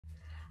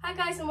Hi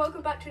guys, and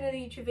welcome back to another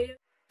YouTube video.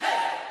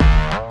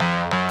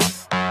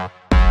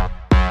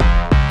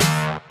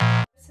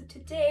 So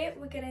today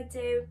we're gonna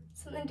do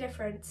something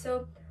different.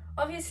 So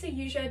obviously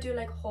usually I do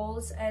like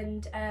hauls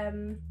and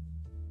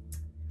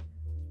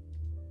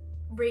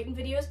rating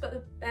videos,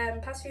 but the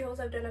past few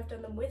hauls I've done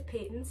them with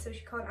Peyton, so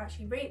she can't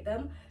actually rate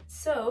them.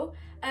 So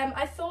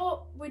I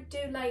thought we'd do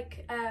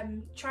like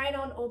trying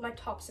on all my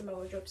tops in my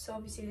wardrobe. So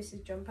obviously this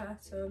is jumper,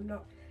 so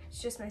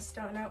it's just my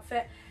starting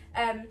outfit.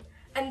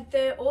 And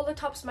all the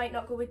tops might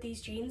not go with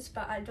these jeans,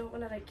 but I don't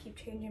want to like keep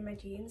changing my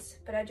jeans,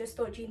 but I just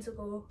thought jeans will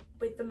go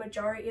with the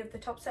majority of the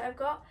tops that I've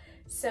got.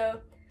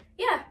 So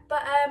yeah,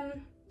 but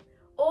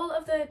all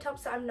of the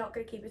tops that I'm not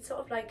going to keep, it's sort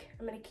of like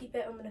I'm going to keep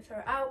it, I'm going to throw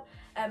it out.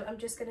 I'm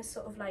just going to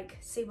sort of like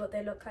see what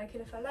they look like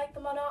and if I like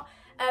them or not.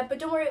 But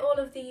don't worry, all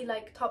of the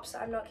like tops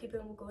that I'm not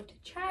keeping will go to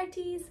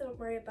charities, so don't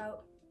worry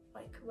about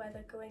like where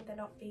they're going, they're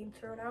not being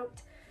thrown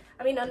out.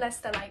 I mean, unless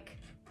they're like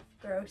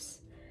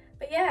gross.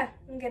 But yeah,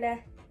 I'm going to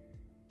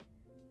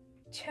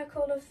chuck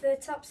all of the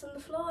tops on the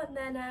floor and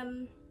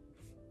then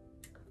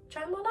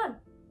try them all on.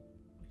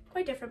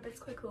 Quite different, but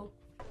it's quite cool.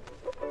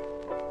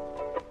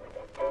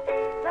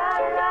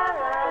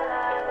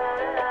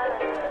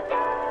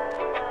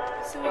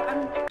 So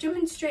I'm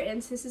jumping straight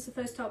in, so this is the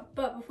first top,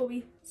 but before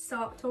we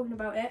start talking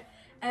about it,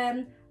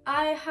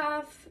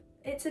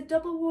 it's a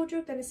double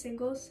wardrobe, then a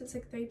single, so it's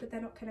like 3, but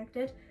they're not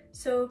connected.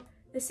 So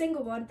the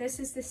single one, this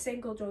is the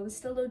single drawer, there's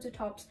still loads of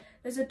tops.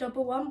 There's a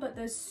double one, but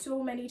there's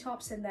so many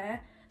tops in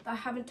there that I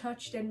haven't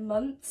touched in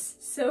months,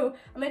 so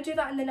I'm gonna do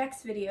that in the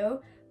next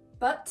video.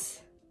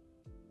 But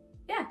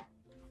yeah,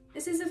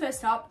 this is the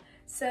first top.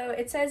 So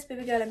it says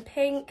baby girl in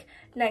pink,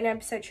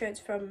 99% sure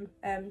it's from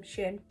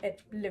Shein. It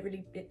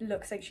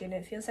looks like Shein,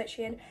 it feels like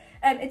Shein.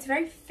 It's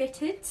very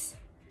fitted,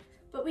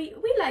 but we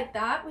like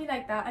that,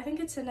 I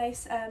think it's a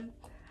nice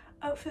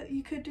outfit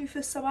you could do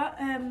for summer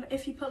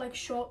if you put like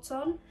shorts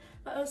on.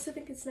 But I also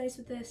think it's nice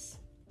with this.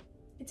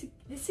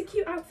 It's a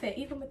cute outfit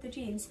even with the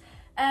jeans.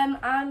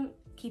 I'm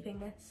keeping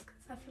this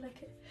because I feel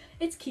like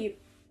it's cute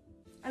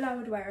and I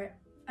would wear it.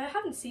 I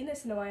haven't seen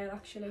this in a while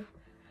actually.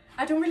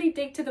 I don't really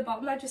dig to the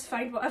bottom, I just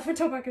find whatever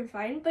top I can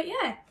find, but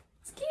yeah,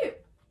 it's cute.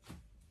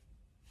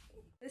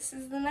 This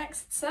is the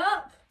next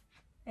top.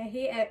 I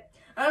hate it.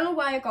 I don't know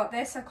why I got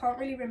this, I can't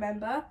really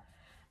remember.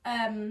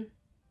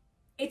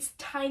 It's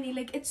tiny,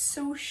 like it's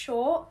so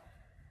short.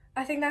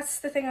 I think that's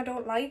the thing I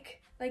don't like.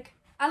 Like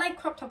I like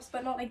crop tops,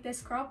 but not like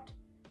this cropped.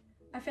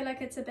 I feel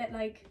like it's a bit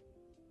like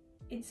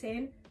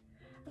insane.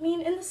 I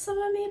mean, in the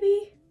summer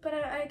maybe, but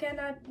again,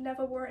 I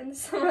never wore it in the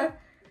summer.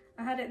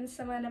 I had it in the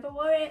summer, I never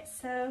wore it,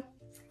 so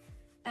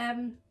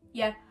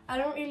yeah, I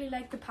don't really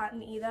like the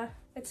pattern either.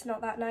 It's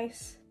not that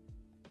nice.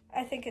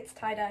 I think it's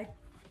tie-dye.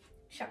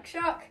 Shock,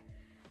 shock.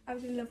 I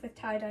was in love with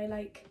tie-dye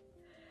like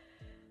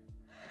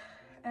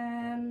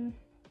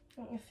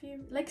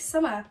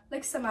summer.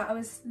 I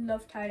always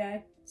loved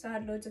tie-dye, so I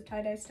had loads of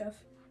tie-dye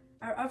stuff.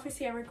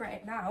 Obviously I regret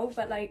it now,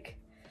 but like,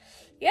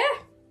 yeah.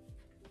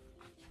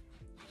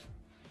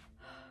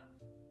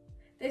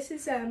 This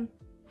is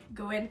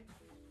going.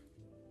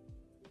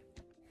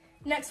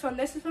 Next one,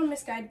 this is from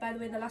Misguided, by the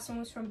way. The last one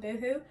was from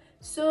Boohoo.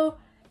 So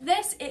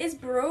it is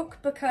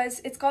broke because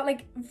it's got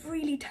like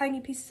really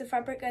tiny pieces of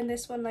fabric, and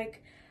this one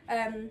like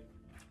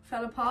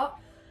fell apart.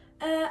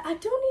 I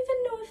don't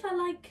even know if I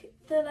like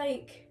the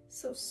like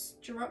sort of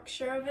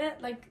structure of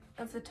it, like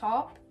of the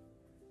top.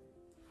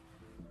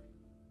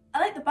 I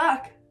like the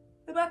back.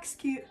 The back's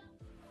cute,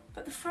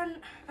 but the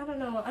front, I don't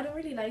know. I don't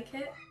really like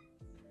it.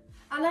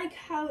 I like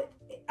how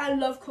I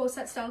love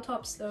corset style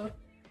tops though.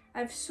 I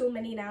have so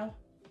many now.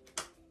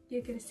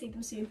 You're gonna see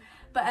them soon.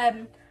 But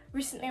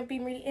recently I've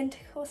been really into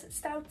corset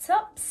style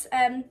tops,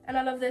 and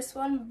I love this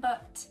one,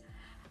 but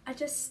I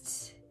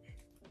don't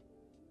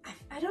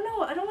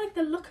know, I don't like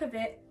the look of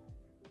it.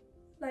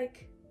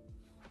 Like,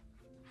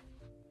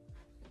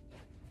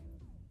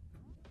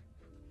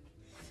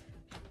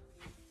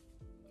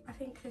 I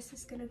think this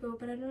is gonna go,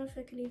 but I don't know if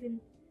I can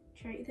even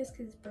try this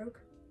because it's broke.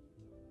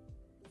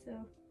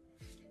 So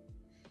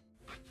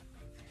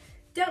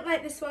don't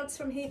like this one. It's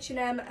from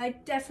H&M. I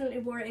definitely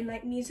wore it in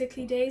like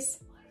Musically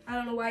days. I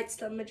don't know why it's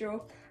still in my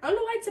drawer. I don't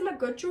know why it's in my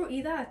good drawer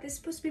either. This is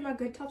supposed to be my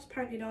good tops,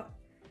 apparently not.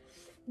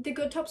 The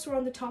good tops were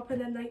on the top and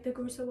then like the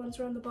grosser ones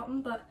were on the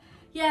bottom, but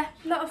yeah,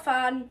 not a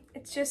fan.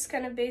 It's just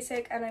kind of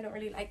basic and I don't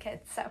really like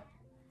it, so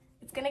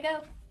it's gonna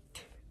go.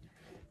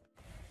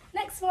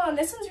 Next one,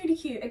 this one's really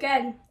cute.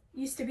 Again,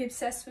 used to be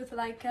obsessed with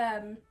like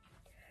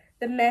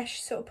the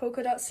mesh sort of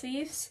polka dot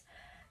sleeves.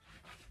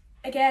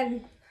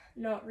 Again,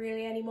 not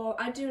really anymore.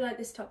 I do like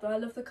this top though, I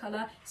love the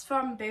colour. It's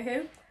from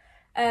Boohoo.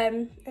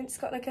 And it's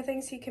got like a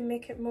thing so you can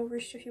make it more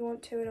ruched if you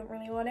want to. I don't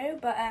really want to,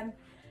 but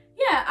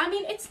yeah, I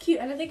mean it's cute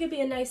and I think it'd be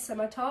a nice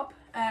summer top.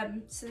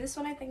 So this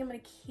one I think I'm gonna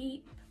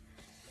keep.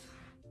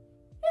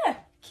 Yeah,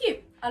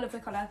 cute. I love the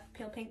colour,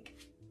 pale pink.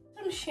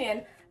 From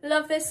Shein,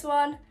 love this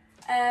one.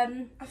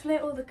 I feel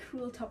like all the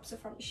cool tops are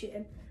from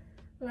Shein.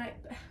 Like,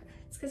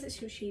 it's because it's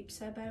so cheap,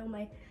 so I buy all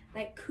my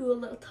like cool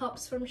little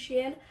tops from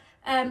Shein.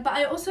 But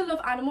I also love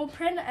animal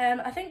print.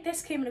 I think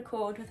this came in a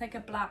cord with like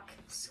a black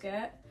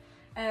skirt.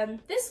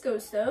 This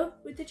goes though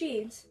with the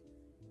jeans.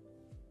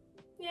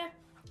 Yeah,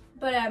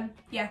 but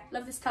yeah,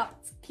 love this top.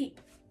 It's keep.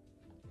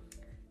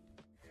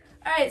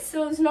 Alright,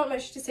 so there's not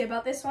much to say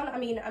about this one. I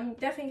mean, I'm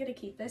definitely going to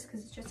keep this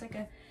because it's just like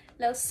a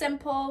little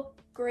simple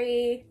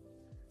grey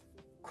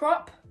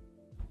crop.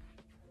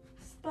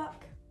 It's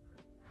black.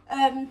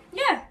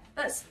 Yeah,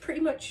 that's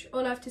pretty much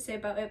all I have to say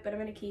about it, but I'm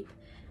going to keep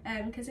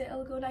because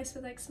it'll go nice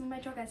with like some of my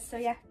joggers, so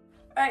yeah.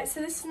 Alright,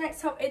 so this is the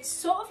next top. It's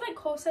sort of like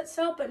corset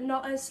style, but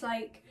not as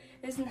like,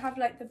 it doesn't have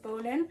like the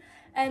bone in.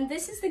 And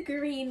this is the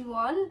green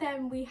one.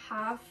 Then we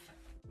have,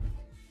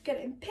 get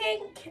it in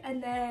pink,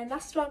 and then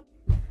last one.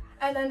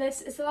 And then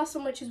this is the last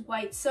one, which is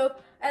white. So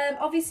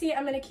obviously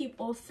I'm going to keep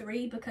all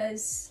three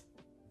because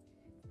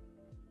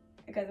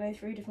I got them in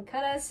 3 different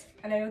colours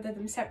and I ordered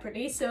them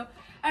separately. So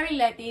I really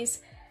like these.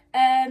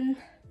 Yeah,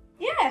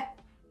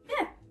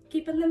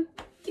 keeping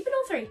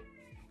all 3.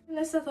 And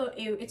this I thought,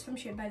 ew, it's from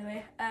Shein by the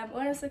way.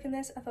 When I was looking at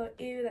this, I thought,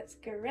 ew, that's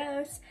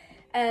gross.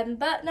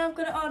 But now I've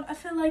got it on. I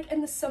feel like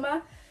in the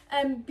summer,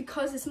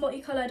 because it's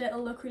multicoloured,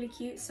 it'll look really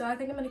cute. So I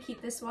think I'm going to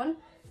keep this one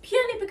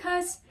purely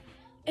because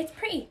it's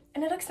pretty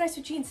and it looks nice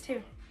with jeans too.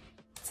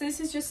 So this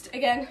is just,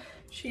 again,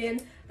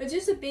 Shein, but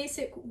just a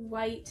basic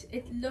white.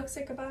 It looks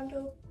like a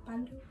bandeau,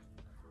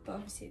 but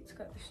obviously it's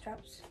got the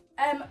straps.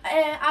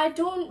 I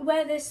don't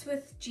wear this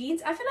with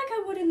jeans. I feel like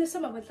I would in the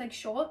summer with like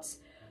shorts,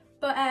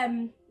 but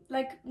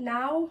like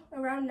now,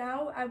 around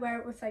now, I wear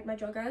it with like my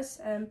joggers,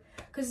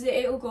 because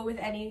it'll go with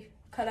any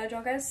colour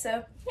joggers.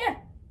 So yeah,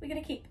 we're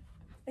gonna keep.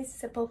 It's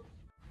simple.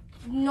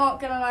 Not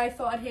gonna lie, I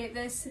thought I'd hate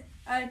this.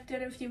 I don't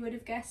know if you would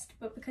have guessed,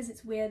 but because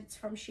it's weird, it's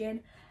from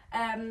Shein.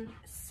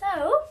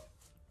 So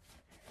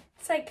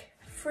it's like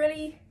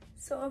frilly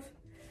sort of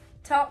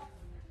top.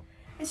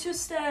 It's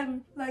just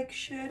like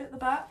shirt at the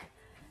back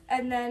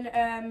and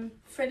then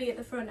frilly at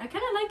the front. I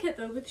kind of like it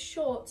though with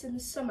shorts in the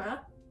summer.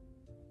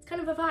 It's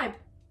kind of a vibe.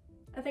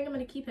 I think I'm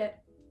gonna keep it.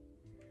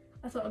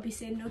 I thought I'd be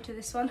saying no to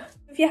this one.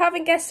 If you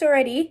haven't guessed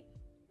already,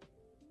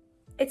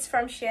 it's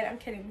from Shein. I'm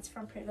kidding, it's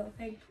from Pretty Little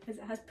Thing because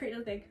it has Pretty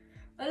Little Thing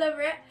all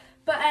over it.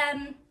 But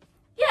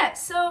yeah,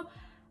 so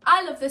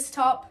I love this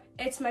top.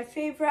 It's my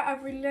favourite.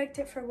 I've really liked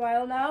it for a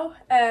while now.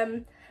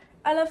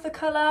 I love the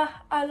colour.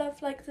 I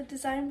love like the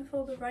design with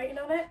all the writing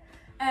on it.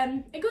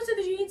 It goes with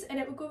the jeans and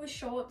it will go with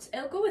shorts.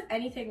 It'll go with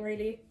anything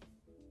really,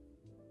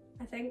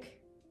 I think.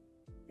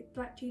 Like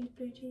black jeans,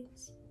 blue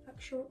jeans, black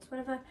shorts,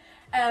 whatever.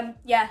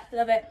 Yeah,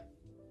 love it.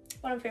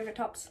 One of my favourite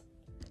tops.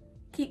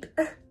 Keep.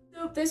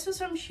 So this was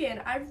from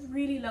Shein. I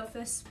really love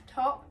this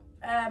top.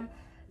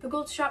 The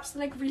gold straps are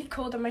like really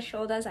cold on my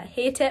shoulders. I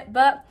hate it,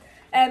 but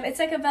it's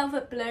like a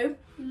velvet blue.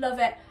 Love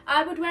it.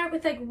 I would wear it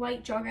with like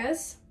white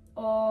joggers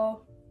or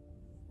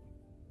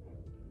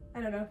I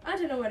don't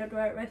know what I'd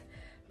wear it with,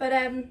 but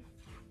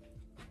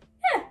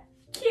yeah,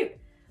 cute.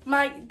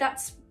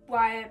 That's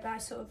why I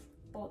sort of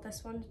bought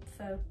this one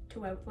to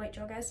wear with white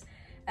joggers.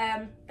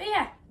 But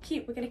yeah,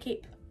 cute. We're gonna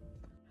keep.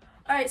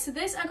 Alright, so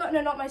this I got in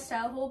a Not My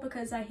Style haul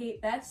because I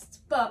hate vests,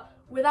 but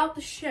without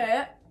the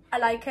shirt I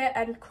like it,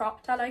 and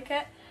cropped I like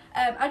it.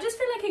 I just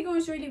feel like it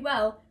goes really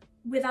well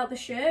without the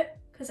shirt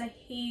because I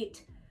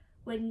hate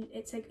when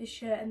it's like a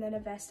shirt and then a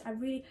vest. I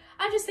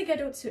just think I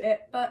don't suit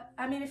it, but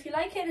I mean if you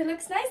like it and it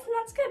looks nice then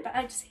that's good, but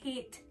I just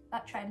hate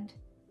that trend.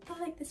 I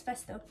like this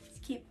vest though. It's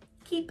cute.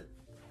 Keep.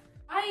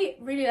 I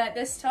really like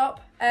this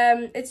top.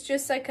 It's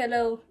just like a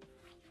little,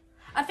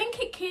 I think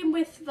it came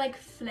with like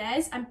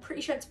flares. I'm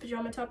pretty sure it's a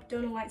pajama top.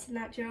 Don't know why it's in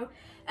that Joe.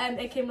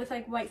 It came with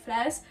like white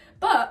flares,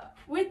 but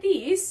with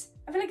these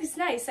I feel like it's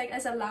nice like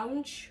as a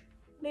lounge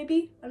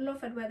maybe. I don't know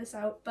if I'd wear this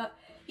out, but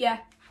yeah,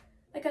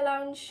 like a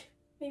lounge,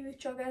 maybe with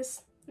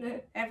joggers.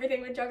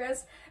 Everything with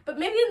joggers, but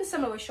maybe in the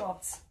summer with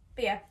shorts.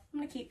 But yeah, I'm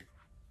gonna keep.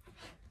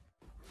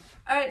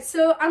 Alright,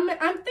 so I think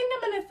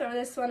I'm gonna throw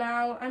this one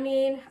out. I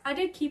mean, I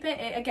did keep it.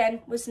 It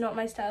again was Not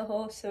My Style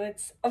haul, so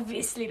it's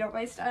obviously not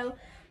my style,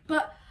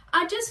 but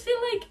I just feel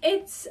like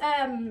it's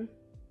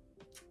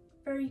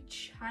very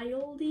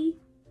childy.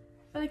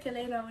 I feel like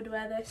Elena would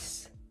wear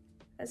this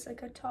as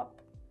like a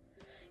top.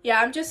 Yeah,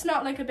 I'm just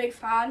not like a big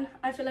fan.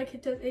 I feel like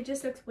it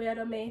just looks weird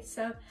on me.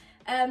 So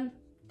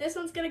this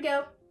one's gonna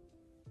go.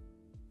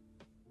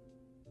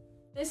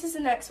 This is the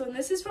next one.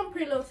 This is from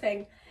Pretty Little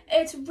Thing.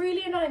 It's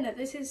really annoying that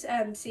this is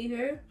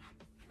see-through.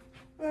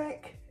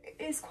 Like,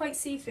 it's quite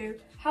see-through.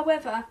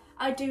 However,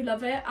 I do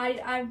love it.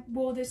 I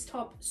wore this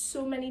top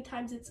so many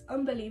times. It's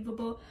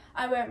unbelievable.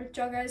 I wear it with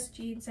joggers,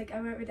 jeans, like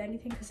I wear it with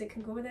anything because it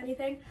can go with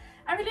anything.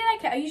 I really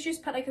like it. I usually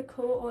just put like a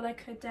coat or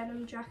like a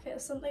denim jacket or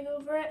something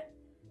over it.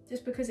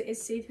 Just because it is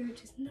see-through,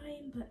 which is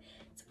annoying, but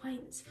it's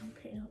white, it's from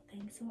Pretty Little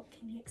Thing, so what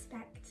can you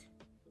expect?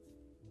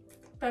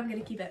 But I'm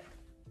gonna keep it.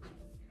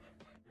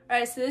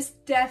 Alright, so this is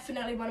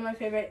definitely one of my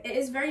favourite. It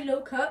is very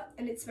low cut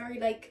and it's very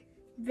like,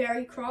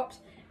 very cropped.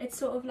 It's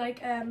sort of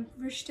like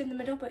ruched in the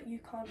middle, but you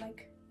can't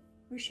like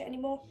ruche it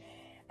anymore.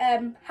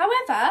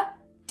 However,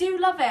 do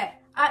love it.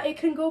 It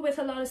can go with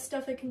a lot of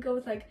stuff. It can go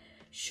with like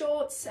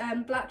shorts,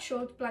 black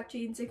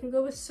jeans. It can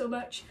go with so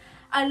much.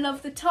 I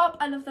love the top,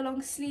 I love the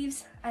long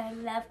sleeves, and I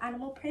love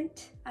animal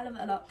print. I love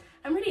it a lot.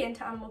 I'm really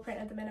into animal print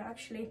at the minute,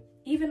 actually.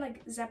 Even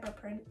like zebra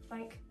print,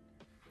 like,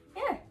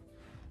 yeah.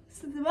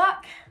 This is the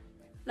back.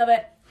 Love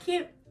it.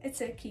 Cute.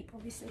 It's a keep,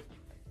 obviously.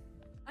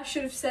 I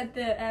should have said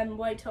the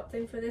white top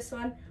thing for this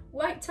one.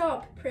 White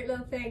top, pretty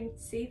little thing,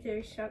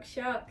 see-through, shock,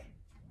 shock.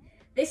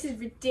 This is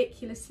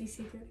ridiculously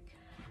see-through.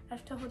 I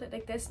have to hold it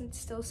like this and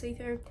still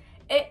see-through.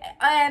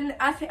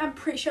 I'm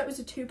pretty sure it was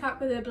a 2-pack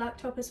with a black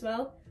top as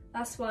well.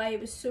 That's why it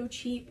was so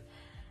cheap.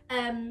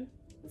 So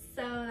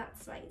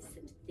that's why it's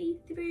so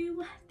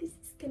see-through. This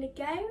is gonna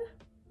go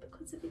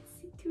because of its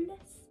see-throughness.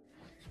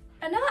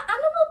 Another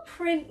animal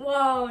print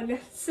one.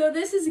 So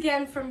this is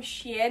again from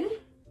Shein.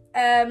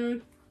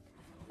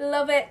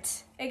 Love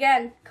it.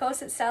 Again,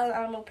 corset style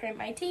animal print.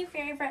 My two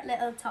favourite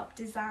little top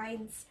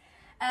designs.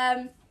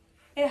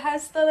 It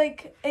has the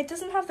like, it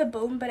doesn't have the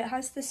bone, but it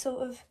has this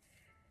sort of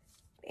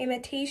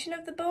imitation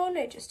of the bone.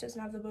 It just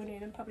doesn't have the bone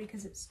in it, probably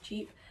because it's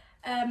cheap.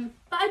 But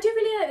I do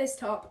really like this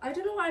top. I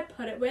don't know what I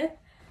put it with,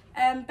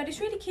 but it's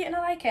really cute and I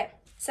like it.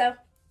 So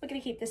we're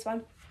gonna keep this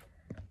one.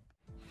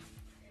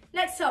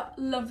 Next up,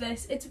 love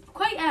this. It's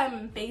quite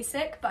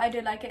basic, but I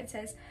do like it. It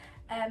says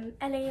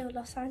LA or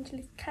Los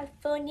Angeles,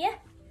 California.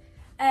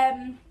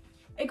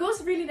 It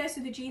goes really nice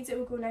with the jeans. It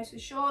will go nice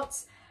with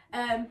shorts. Go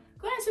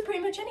nice with pretty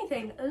much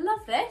anything.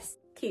 Love this.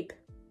 Keep.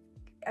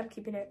 I'm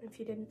keeping it if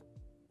you didn't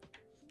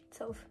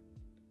sort of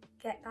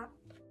get that.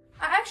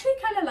 I actually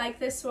kind of like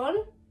this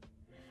one.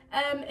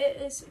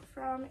 It is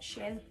from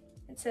Shein.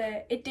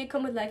 It did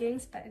come with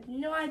leggings, but I have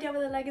no idea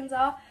where the leggings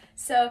are.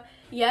 So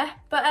yeah,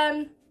 but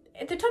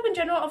the top in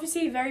general,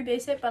 obviously very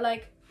basic, but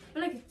like, I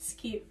feel like it's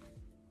cute.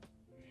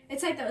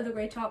 It's like the other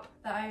grey top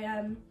that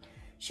I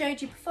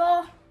showed you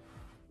before.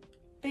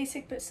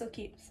 Basic but still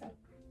cute. So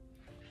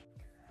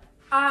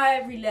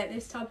I really like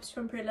this top. It's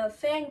from Pretty Little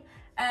Thing.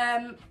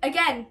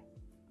 Again,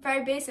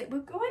 very basic. We're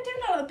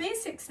doing a lot of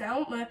basics now,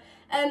 aren't we?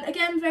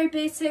 Again, very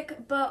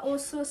basic, but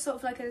also sort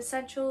of like an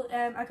essential.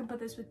 I can put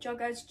this with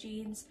joggers,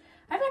 jeans.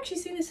 I haven't actually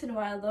seen this in a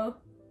while though.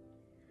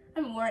 I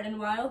haven't worn it in a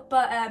while,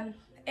 but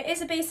it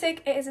is a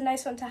basic. It is a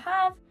nice one to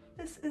have.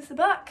 This is the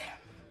back.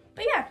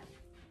 But yeah,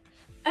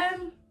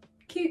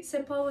 cute,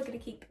 simple. We're gonna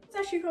keep. It's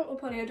actually from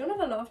Polly. I don't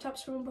have a lot of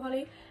tops from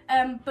Polly,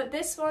 but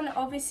this one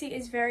obviously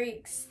is very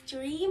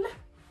extreme.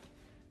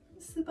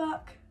 This is the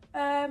back.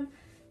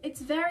 It's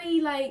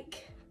very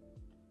like,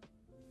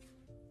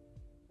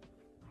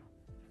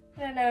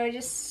 I don't know,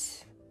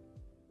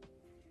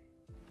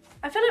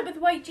 I feel like with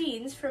white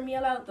jeans from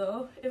Yell Out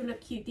though, it would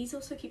look cute. These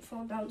also keep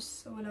falling down,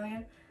 so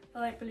annoying. I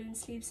like balloon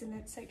sleeves and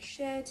it's like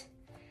shade,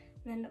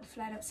 and then little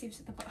flared out sleeves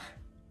at the bottom.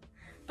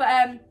 But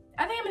I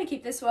think I'm gonna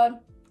keep this one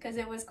because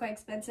it was quite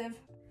expensive.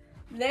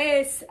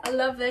 This, I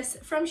love this,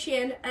 from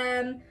Shein.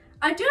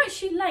 I do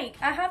actually like,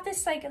 I have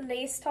this like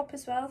lace top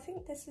as well. I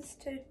think this is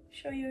to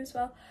show you as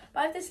well. But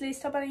I have this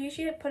lace top and I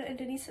usually put it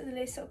underneath so the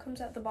lace sort of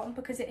comes out the bottom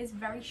because it is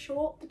very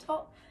short, the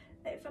top.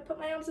 If I put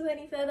my arms up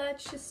any further,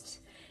 it's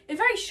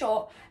very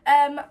short.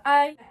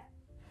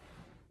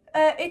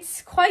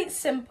 It's quite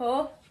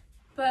simple,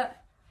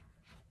 but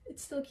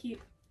it's still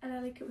cute. And I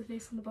like it with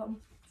lace on the bottom.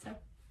 So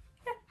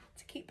yeah,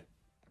 it's a keep.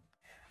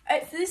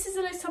 So this is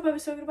the lace top I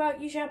was talking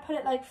about. Usually I put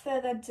it like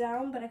further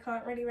down, but I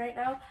can't really right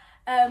now.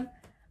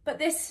 But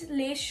this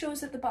lace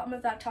shows at the bottom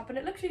of that top and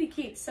it looks really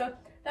cute. So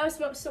that was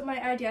sort of my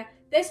idea.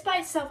 This by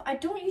itself, I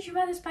don't usually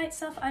wear this by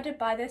itself. I did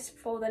buy this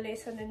for the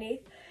lace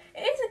underneath.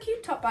 It is a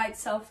cute top by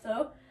itself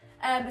though.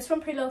 It's from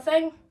Pretty Little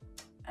Thing.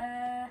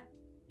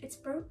 It's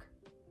Brooke.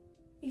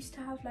 It used to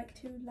have like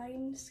 2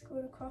 lines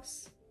going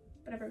across,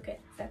 but I broke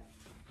it. So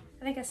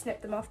I think I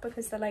snipped them off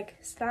because they're like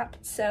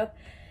snapped. So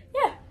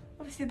yeah,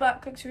 obviously the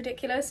back looks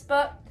ridiculous,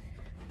 but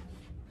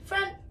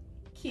front,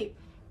 cute.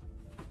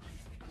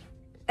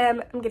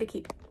 I'm gonna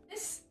keep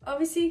this.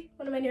 Obviously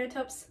one of my newer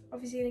tops,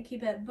 obviously gonna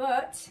keep it,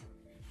 but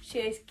she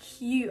is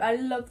cute. I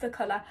love the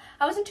colour.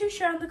 I wasn't too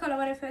sure on the colour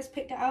when I first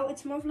picked it out.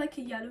 It's more of like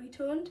a yellowy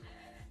toned,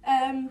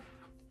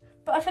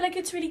 but I feel like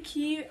it's really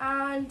cute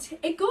and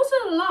it goes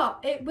with a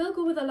lot. It will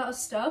go with a lot of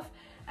stuff,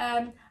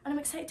 and I'm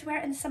excited to wear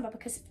it in the summer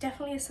because it's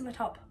definitely a summer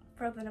top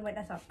rather than a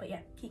winter top. But yeah,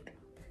 keep.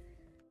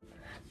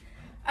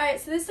 Alright,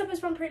 so this top is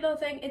from Pretty Little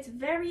Thing. It's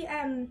very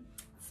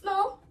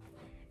small.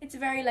 It's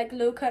very like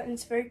low cut and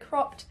it's very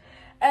cropped.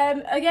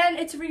 Again,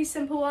 it's a really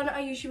simple one.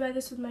 I usually wear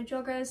this with my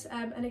joggers,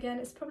 and again,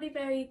 it's probably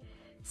very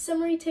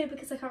summery too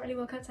because I can't really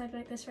walk outside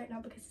like this right now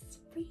because it's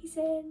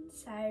freezing.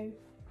 So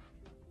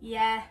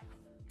yeah,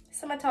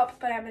 summer top,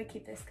 but I'm gonna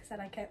keep this because I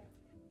like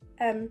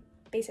it.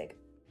 Basic.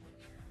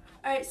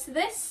 Alright, so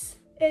this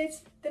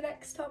is the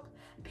next top.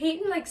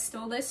 Peyton like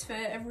stole this for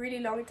a really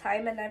long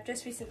time and I've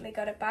just recently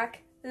got it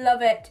back.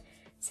 Love it.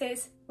 It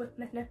says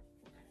woman.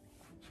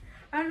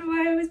 I don't know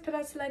why I always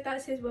pronounce it like that.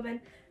 It says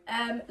woman.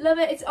 Love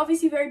it. It's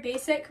obviously very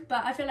basic,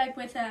 but I feel like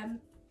with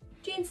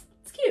jeans,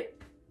 it's cute.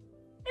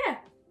 Yeah,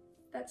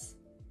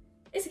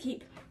 it's a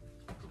keep.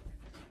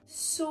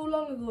 So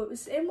long ago, it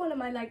was in one of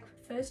my like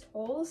first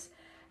hauls.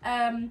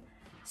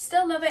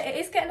 Still love it. It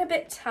is getting a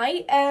bit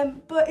tight,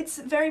 but it's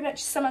very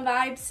much summer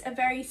vibes, a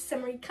very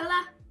summery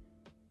colour.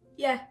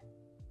 Yeah,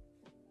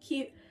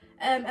 cute.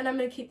 And I'm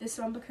going to keep this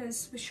one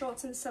because with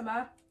shorts in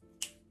summer,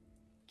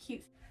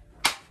 cute.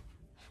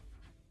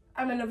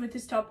 I'm in love with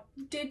this top.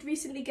 Did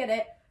recently get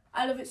it.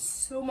 I love it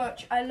so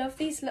much. I love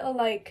these little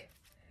like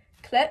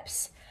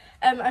clips.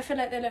 I feel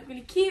like they look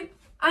really cute.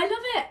 I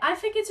love it. I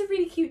think it's a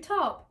really cute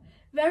top.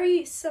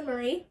 Very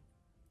summery,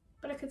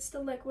 but I could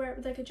still like wear it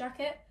with like a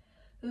jacket.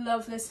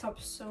 Love this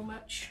top so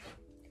much.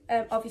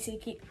 Obviously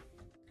keep.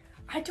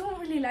 I don't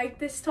really like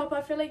this top.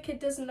 I feel like it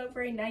doesn't look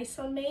very nice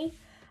on me.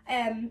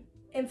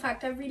 In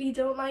fact, I really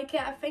don't like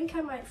it. I think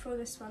I might throw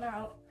this one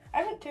out.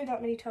 I don't do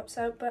that many tops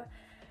out, but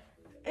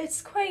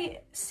it's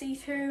quite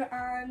see-through,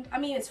 and I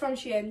mean it's from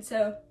Shein,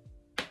 so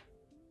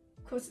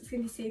of course it's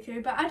gonna be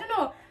see-through. But I don't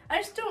know.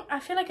 I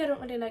feel like I don't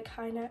really like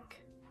high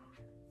neck,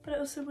 but I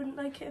also wouldn't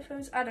like it if it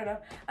was. I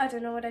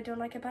don't know what I don't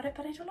like about it,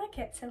 but I don't like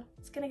it, so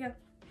it's gonna go.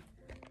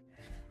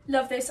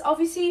 Love this.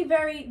 Obviously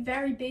very,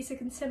 very basic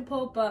and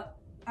simple, but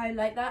I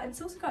like that. And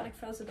it's also got like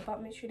frills at the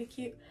bottom. It's really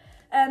cute.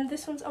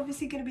 This one's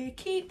obviously gonna be a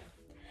keep.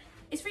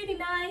 It's really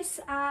nice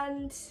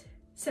and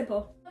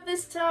simple.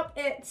 This top,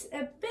 it's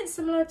a bit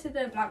similar to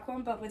the black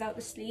one, but without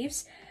the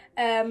sleeves,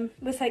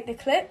 with like the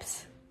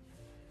clips.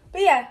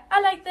 But yeah,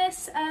 I like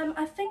this.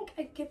 I think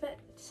I'd give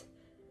it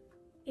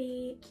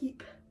a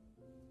keep.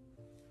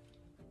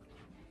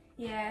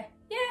 Yeah,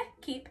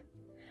 keep.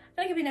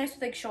 I think it'd be nice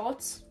with like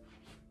shorts.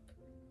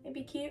 It'd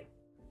be cute.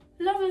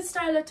 Love the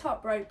style of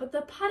top, right? But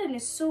the pattern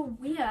is so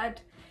weird.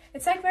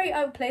 It's like very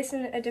out of place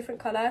in a different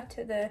colour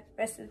to the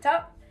rest of the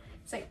top.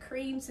 It's like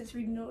cream, so it's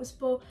really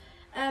noticeable.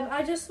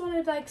 I just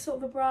wanted like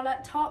sort of a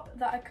bralette top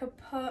that I could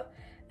put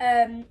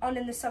on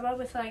in the summer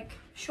with like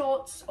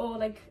shorts, or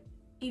like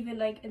even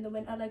like in the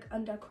winter like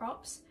under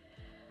crops.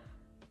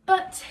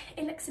 But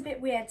it looks a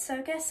bit weird, so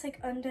I guess like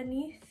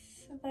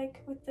underneath,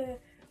 like with the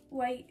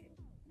white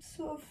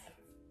sort of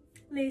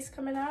lace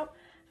coming out,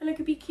 I think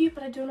it'd be cute,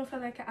 but I don't know if I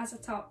like it as a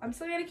top. I'm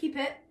still gonna keep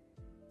it,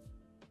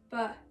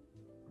 but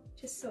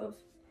just sort of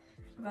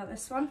about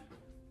this one.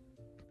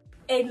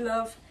 In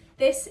love.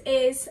 This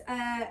is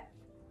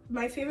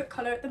my favourite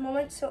colour at the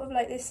moment, sort of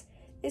like this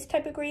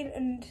type of green,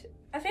 and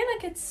I feel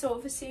like it's sort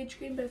of a sage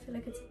green, but I feel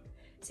like it's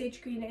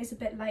sage green, it is a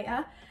bit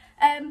lighter.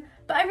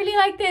 But I really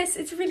like this,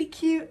 it's really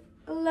cute,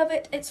 love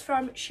it. It's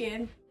from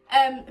Shein,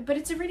 but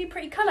it's a really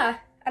pretty colour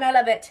and I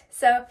love it.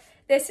 So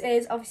this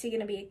is obviously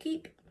going to be a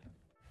keep.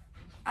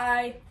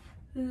 I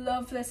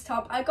love this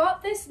top. I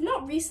got this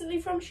not recently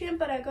from Shein,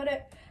 but I got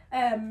it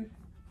a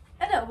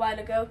little while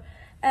ago.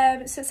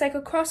 So it's like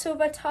a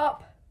crossover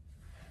top.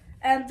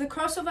 The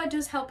crossover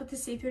does help with the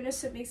see-throughness,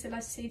 so it makes it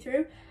less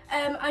see-through.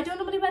 I don't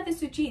normally wear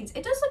this with jeans.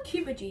 It does look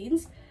cute with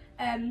jeans.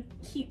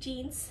 Cute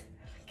jeans.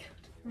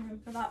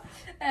 Remember that.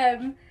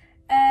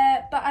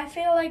 But I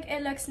feel like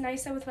it looks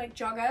nicer with like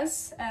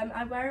joggers.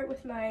 I wear it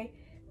with my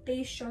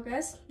beige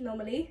joggers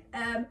normally.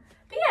 But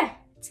yeah,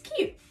 it's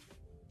cute.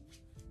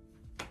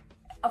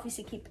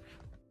 Obviously keep.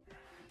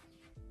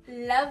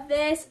 Love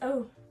this.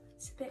 Oh,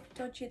 it's a bit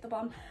dodgy at the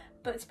bottom,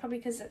 but it's probably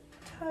because it's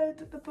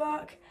tied at the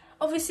back.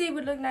 Obviously it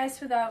would look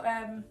nice without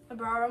a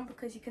bra on,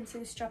 because you can see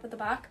the strap at the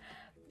back.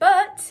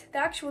 But the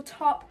actual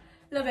top,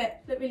 love it.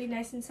 Look really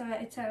nice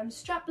inside. It's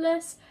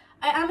strapless.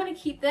 I am going to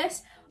keep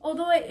this,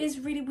 although it is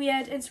really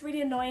weird. It's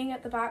really annoying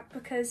at the back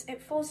because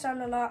it falls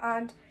down a lot,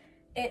 and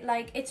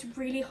it's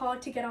really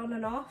hard to get on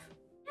and off.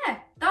 Yeah,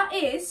 that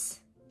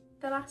is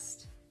the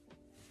last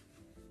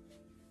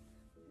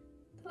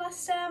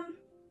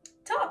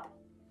top.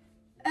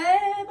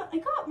 I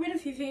got rid of a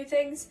few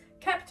things,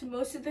 kept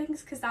most of the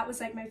things because that was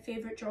like my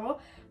favorite drawer.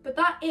 But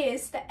that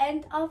is the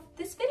end of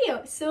this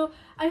video. So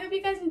I hope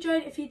you guys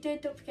enjoyed. If you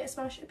did, don't forget to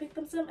smash a big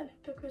thumbs up and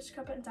don't forget to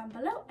subscribe button down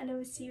below, and I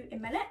will see you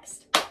in my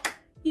next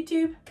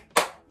YouTube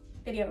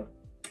video.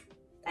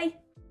 Bye.